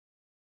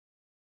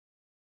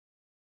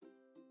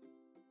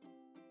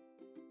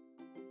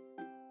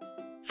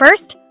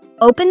First,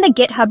 open the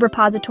GitHub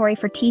repository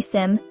for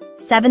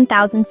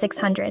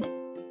T-SIM7600.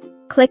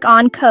 Click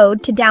on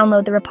Code to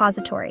download the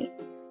repository.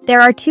 There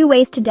are two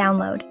ways to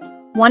download.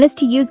 One is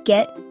to use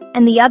Git,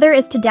 and the other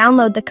is to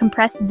download the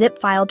compressed zip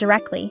file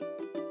directly.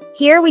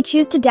 Here, we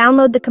choose to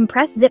download the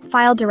compressed zip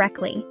file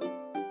directly.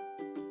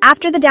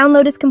 After the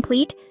download is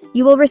complete,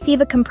 you will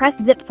receive a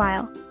compressed zip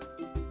file.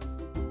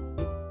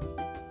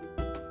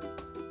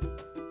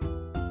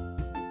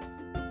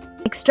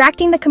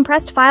 Extracting the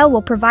compressed file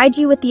will provide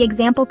you with the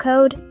example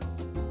code.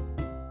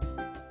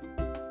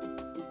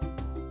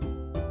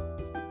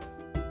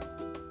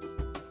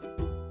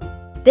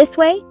 This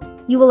way,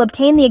 you will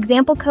obtain the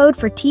example code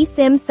for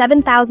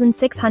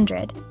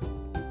T-SIM7600.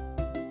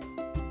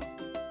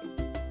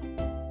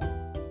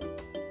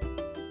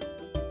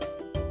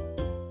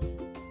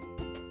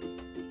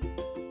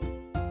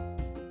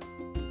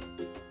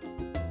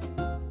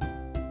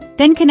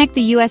 Then connect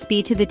the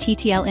USB to the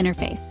TTL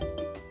interface.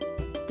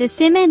 The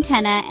SIM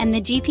antenna and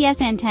the GPS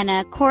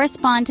antenna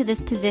correspond to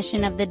this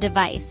position of the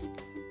device.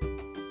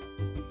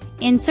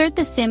 Insert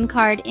the SIM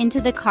card into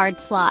the card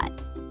slot.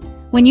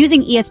 When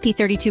using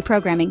ESP32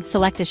 programming,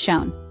 select as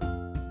shown.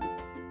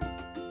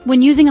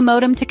 When using a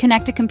modem to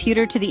connect a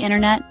computer to the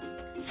internet,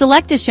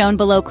 select as shown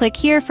below. Click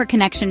here for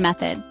connection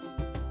method.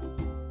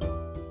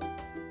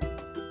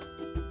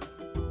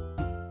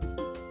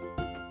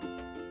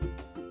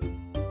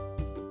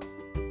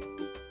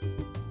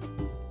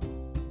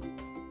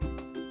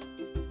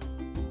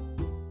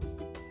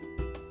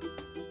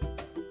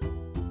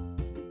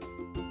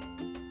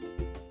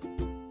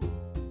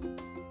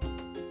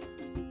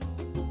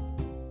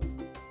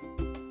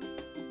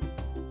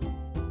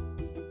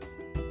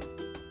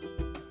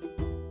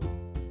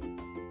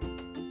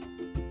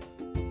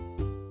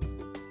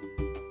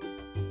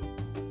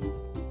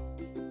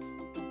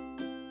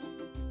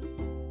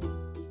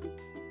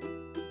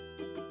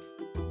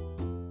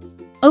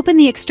 Open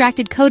the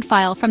extracted code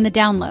file from the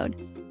download.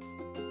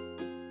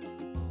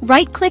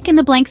 Right-click in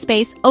the blank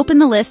space, open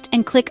the list,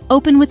 and click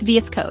Open with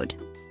VS Code.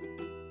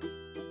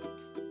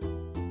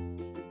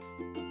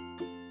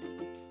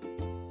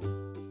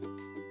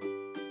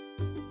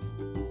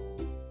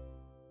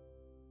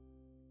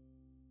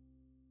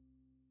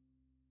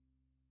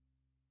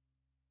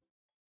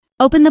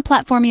 Open the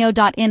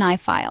platformio.ini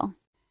file.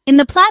 In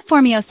the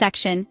platformio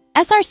section,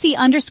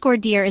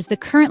 src_dir is the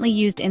currently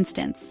used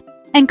instance.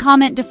 And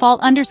comment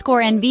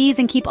default_NVs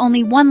and keep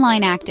only one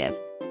line active.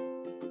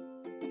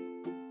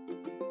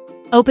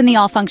 Open the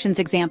All Functions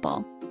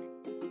example.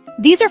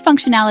 These are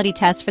functionality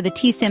tests for the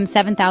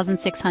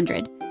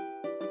T-SIM7600.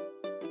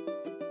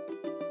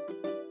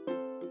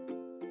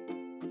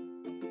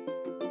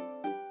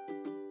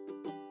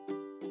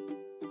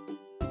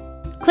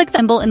 Click the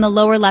symbol in the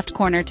lower left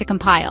corner to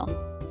compile.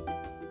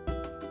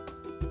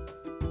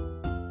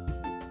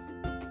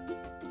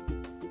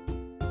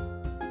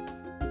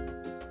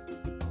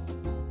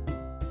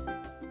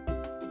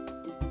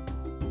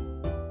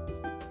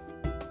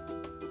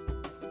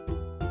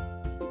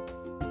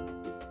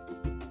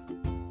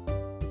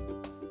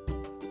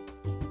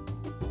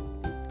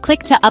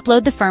 Click to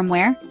upload the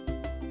firmware.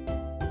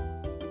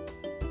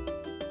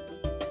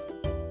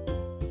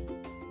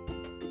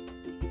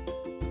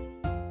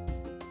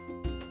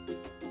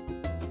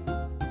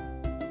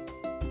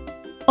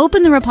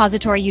 Open the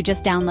repository you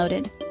just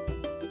downloaded.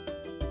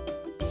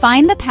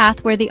 Find the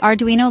path where the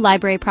Arduino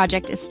library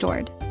project is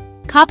stored.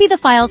 Copy the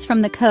files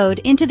from the code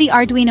into the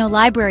Arduino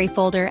library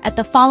folder at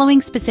the following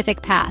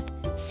specific path.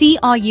 See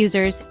All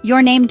Users,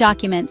 Your Name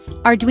Documents,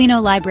 Arduino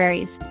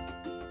Libraries.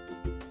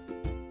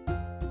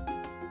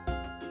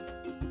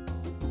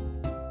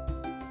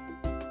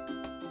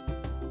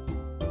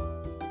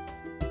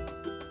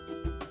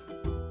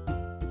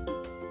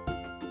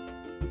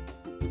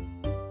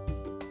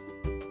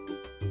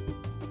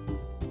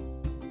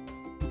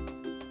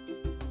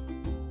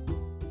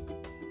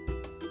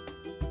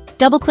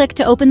 Double-click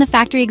to open the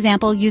factory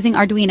example using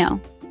Arduino.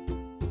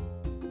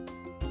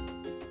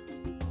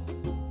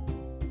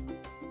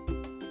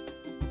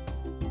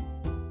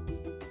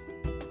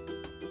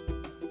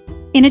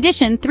 In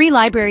addition, 3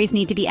 libraries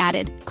need to be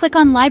added. Click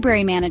on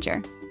Library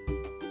Manager.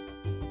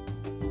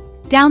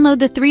 Download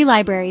the 3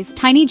 libraries,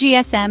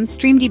 TinyGSM,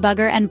 Stream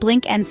Debugger, and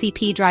Blink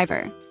NCP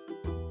driver.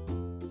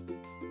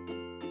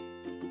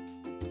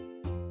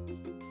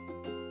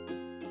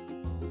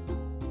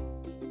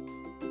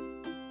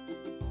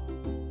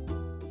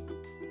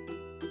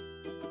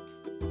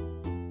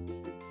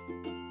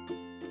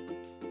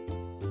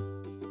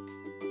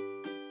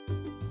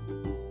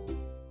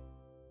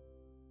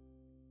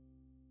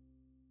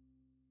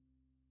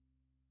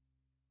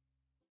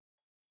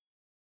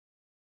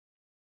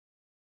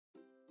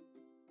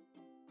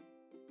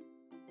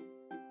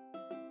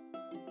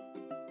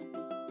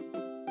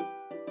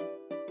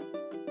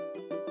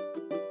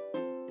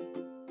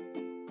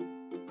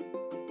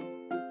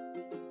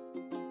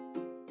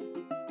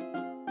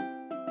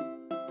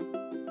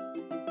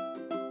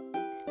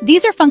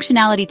 These are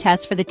functionality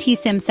tests for the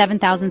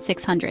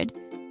T-SIM7600.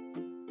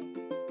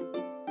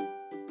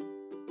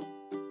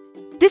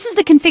 This is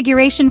the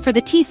configuration for the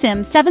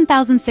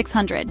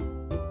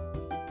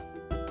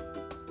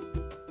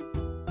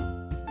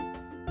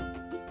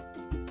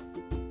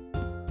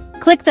T-SIM7600.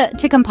 Click the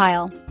to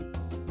compile.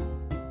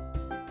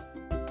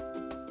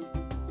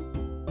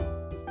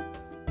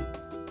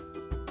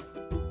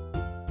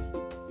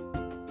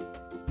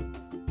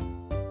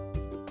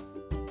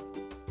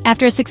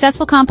 After a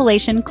successful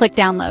compilation, click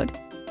download.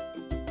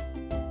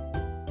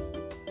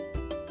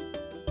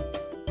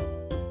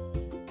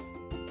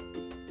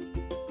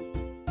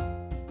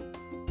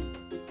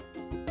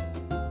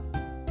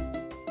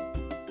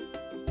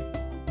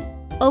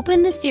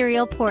 Open the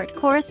serial port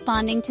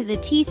corresponding to the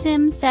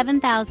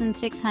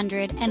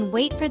T-SIM7600 and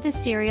wait for the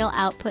serial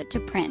output to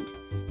print.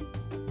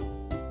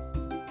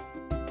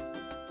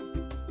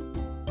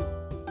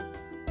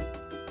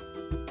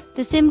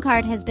 The SIM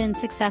card has been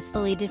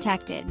successfully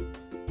detected.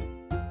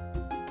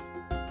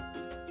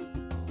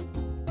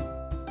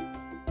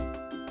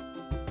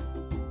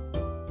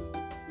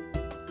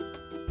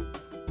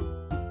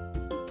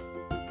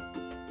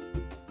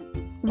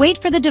 Wait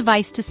for the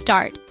device to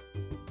start.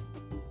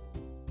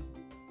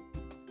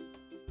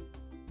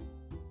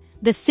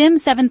 The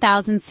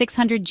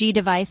SIM7600G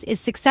device is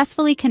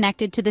successfully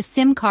connected to the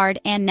SIM card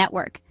and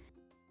network.